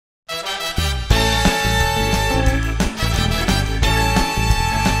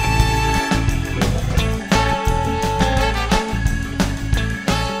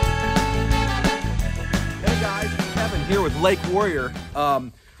Lake Warrior.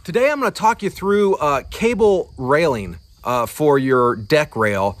 Today I'm going to talk you through cable railing for your deck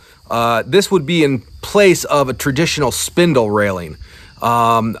rail. This would be in place of a traditional spindle railing.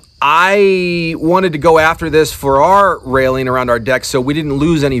 I wanted to go after this for our railing around our deck so we didn't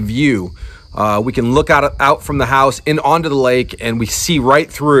lose any view. We can look out from the house and onto the lake and we see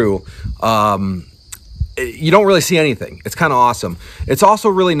right through. You don't really see anything. It's kind of awesome. It's also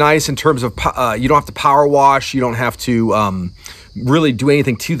really nice in terms of you don't have to power wash. You don't have to really do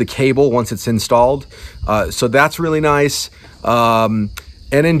anything to the cable once it's installed. So that's really nice. And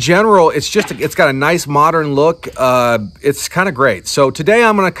in general, it's got a nice modern look. It's kind of great. So today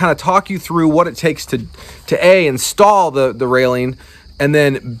I'm going to kind of talk you through what it takes to A, install the railing, and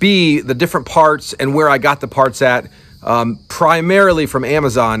then B, the different parts and where I got the parts at, primarily from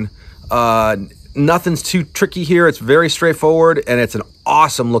Amazon. Nothing's too tricky here. It's very straightforward, and it's an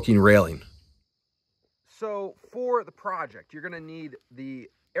awesome looking railing. So for the project, you're going to need the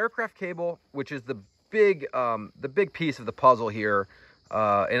aircraft cable, which is the big piece of the puzzle here,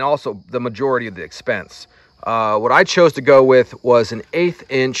 and also the majority of the expense. What I chose to go with was an 1/8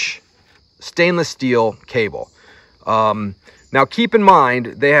 inch stainless steel cable. Now keep in mind,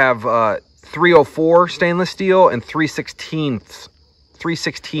 they have 304 stainless steel and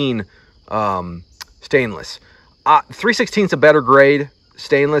 316 stainless. 316 is a better grade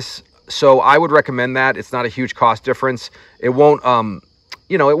stainless, so I would recommend that. It's not a huge cost difference. It won't,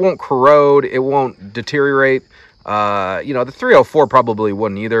 it won't corrode. It won't deteriorate. The 304 probably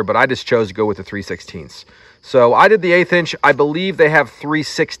wouldn't either, but I just chose to go with the 316. So I did the 1/8 inch. I believe they have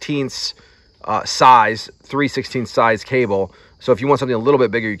 316 size cable. So if you want something a little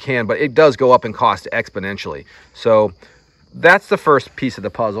bit bigger, you can, but it does go up in cost exponentially. So that's the first piece of the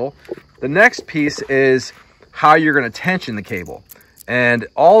puzzle. The next piece is how you're going to tension the cable. And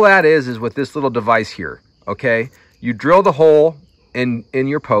all that is with this little device here, okay? You drill the hole in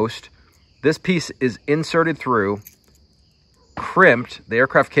your post. This piece is inserted through, crimped. The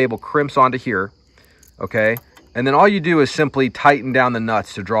aircraft cable crimps onto here, okay? And then all you do is simply tighten down the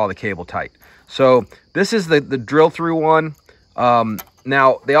nuts to draw the cable tight. So this is the drill through one.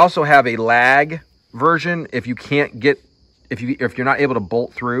 Now they also have a lag version if you can't get, if you're not able to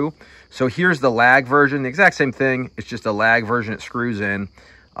bolt through. So here's the lag version, the exact same thing. It's just a lag version. It screws in.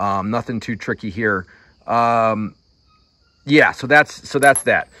 Nothing too tricky here. Yeah, so that's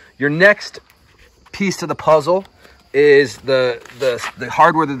that. Your next piece to the puzzle is the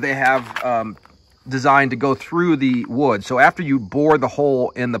hardware that they have designed to go through the wood. So after you bore the hole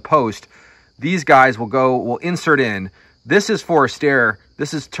in the post, these guys will insert in. This is for a stair.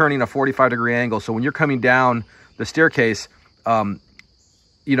 This is turning a 45-degree angle. So when you're coming down the staircase, the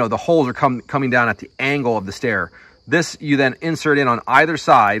holes are coming down at the angle of the stair. This you then insert in on either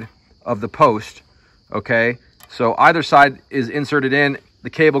side of the post, okay? So either side is inserted in, the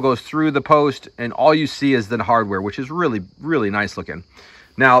cable goes through the post, and all you see is the hardware, which is really, really nice looking.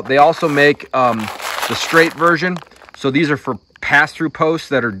 Now, they also make the straight version. So these are for pass-through posts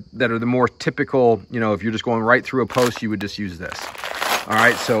that are the more typical, if you're just going right through a post, you would just use this. All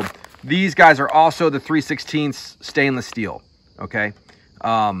right, so these guys are also the 316 stainless steel, okay?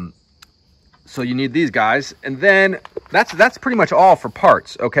 So you need these guys, and then that's pretty much all for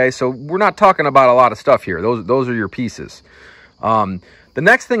parts, okay? So we're not talking about a lot of stuff here. Those are your pieces. The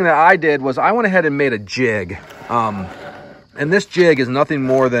next thing that I did was I went ahead and made a jig. And this jig is nothing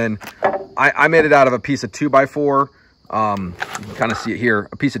more than, I made it out of a piece of 2x4. You can kind of see it here,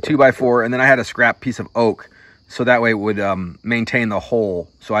 a piece of 2x4, and then I had a scrap piece of oak, so that way it would maintain the hole,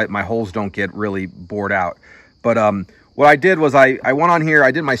 so my holes don't get really bored out. But what I did was I went on here,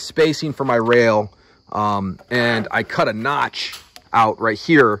 I did my spacing for my rail, and I cut a notch out right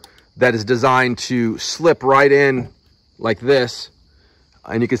here that is designed to slip right in like this.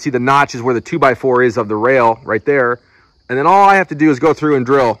 And you can see the notch is where the 2x4 is of the rail right there. And then all I have to do is go through and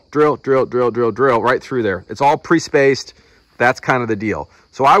drill right through there. It's all pre-spaced. That's kind of the deal.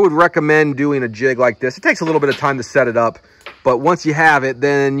 So I would recommend doing a jig like this. It takes a little bit of time to set it up, but once you have it,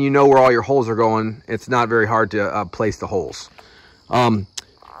 then you know where all your holes are going. It's not very hard to place the holes. The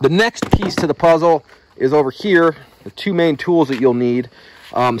next piece to the puzzle is over here, the two main tools that you'll need.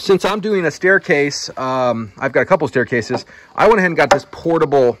 Since I'm doing a staircase, I've got a couple staircases, I went ahead and got this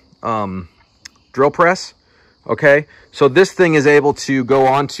portable drill press. Okay, so this thing is able to go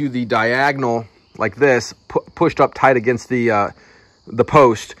onto the diagonal like this, pushed up tight against the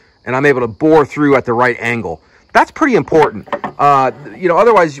post, and I'm able to bore through at the right angle. That's pretty important.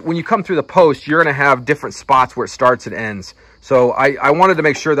 Otherwise, when you come through the post, you're going to have different spots where it starts and ends. So I wanted to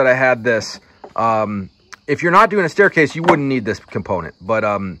make sure that I had this. If you're not doing a staircase, you wouldn't need this component, but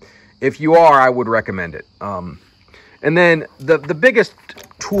if you are, I would recommend it. And then the biggest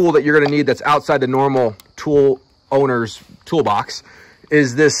tool that you're going to need that's outside the normal tool owner's toolbox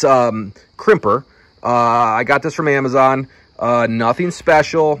is this crimper. I got this from Amazon. Nothing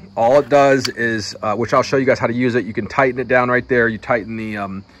special. All it does is, which I'll show you guys how to use it. You can tighten it down right there. You tighten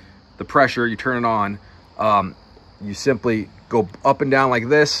the pressure, you turn it on. You simply go up and down like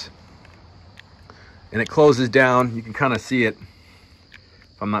this, and it closes down. You can kind of see it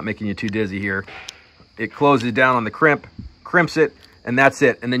if I'm not making you too dizzy here. It closes down on the crimp, crimps it, and that's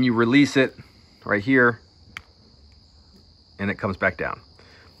it. And then you release it right here, and it comes back down.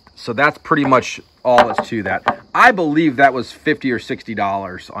 So that's pretty much all that's to that. I believe that was $50 or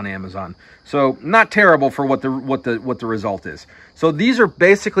 $60 on Amazon. So not terrible for what the result is. So these are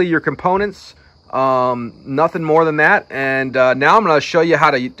basically your components. Nothing more than that. And now I'm going to show you how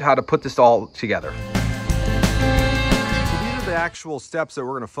to put this all together. So these are the actual steps that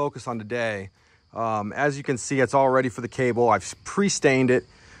we're going to focus on today. As you can see, it's all ready for the cable. I've pre-stained it.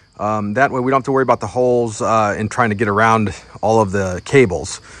 That way we don't have to worry about the holes and trying to get around all of the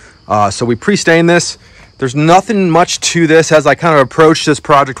cables. So we pre-stain this. There's nothing much to this. As I kind of approach this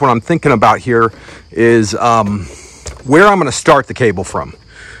project, what I'm thinking about here is where I'm going to start the cable from.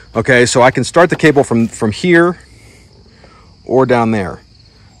 Okay, so I can start the cable from here or down there.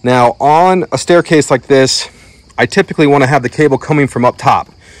 Now, on a staircase like this, I typically want to have the cable coming from up top.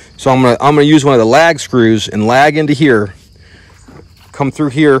 So I'm gonna use one of the lag screws and lag into here, come through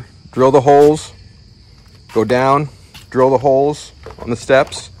here, drill the holes, go down, drill the holes on the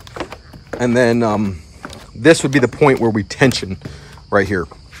steps, and then this would be the point where we tension right here.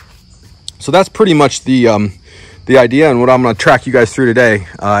 So that's pretty much the idea and what I'm going to track you guys through today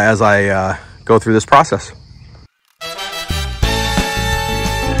as I go through this process.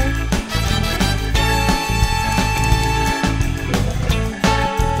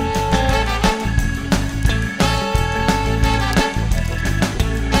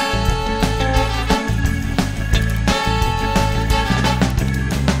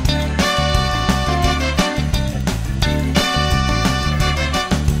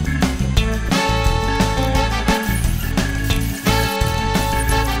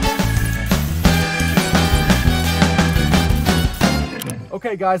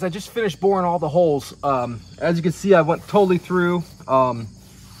 Okay guys, I just finished boring all the holes. As you can see, I went totally through,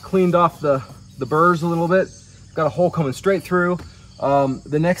 cleaned off the burrs a little bit. Got a hole coming straight through.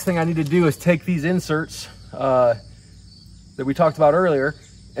 The next thing I need to do is take these inserts that we talked about earlier,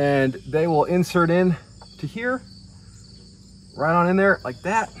 and they will insert in to here, right on in there like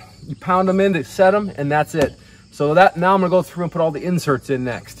that. You pound them in to set them, and that's it. So that now I'm gonna go through and put all the inserts in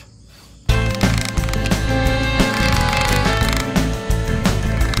next.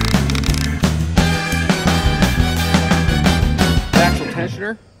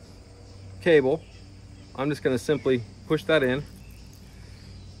 Tensioner cable, I'm just going to simply push that in,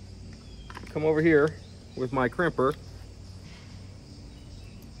 come over here with my crimper,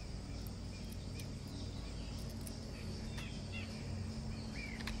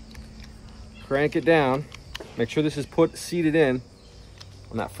 crank it down, make sure this is seated in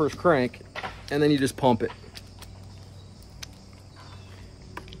on that first crank, and then you just pump it.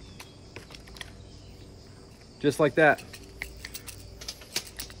 Just like that.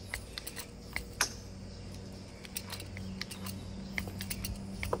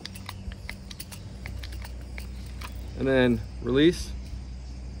 And then release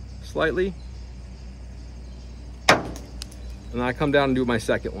slightly. And then I come down and do my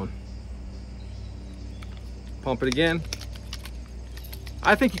second one. Pump it again.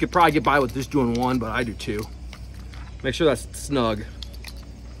 I think you could probably get by with just doing one, but I do two. Make sure that's snug.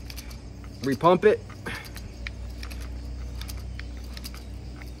 Repump it.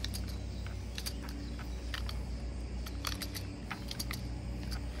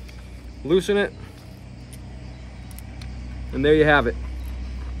 Loosen it. And there you have it.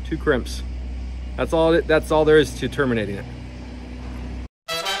 2 crimps. That's all there is to terminating it.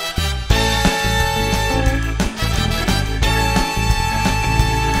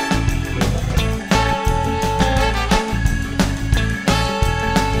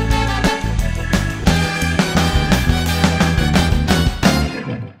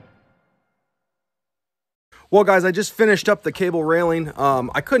 Well guys, I just finished up the cable railing.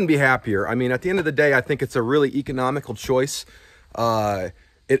 I couldn't be happier. I mean, at the end of the day, I think it's a really economical choice.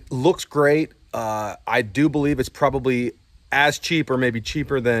 It looks great. I do believe it's probably as cheap or maybe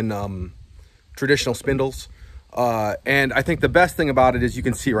cheaper than traditional spindles. And I think the best thing about it is you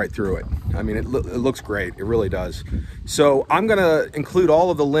can see right through it. I mean, it looks great. It really does. So I'm gonna include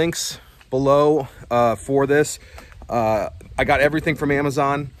all of the links below for this. I got everything from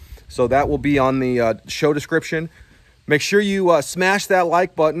Amazon. So that will be on the show description. Make sure you smash that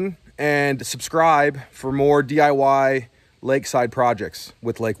like button and subscribe for more DIY lakeside projects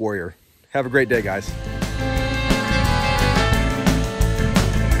with Lake Warrior. Have a great day, guys.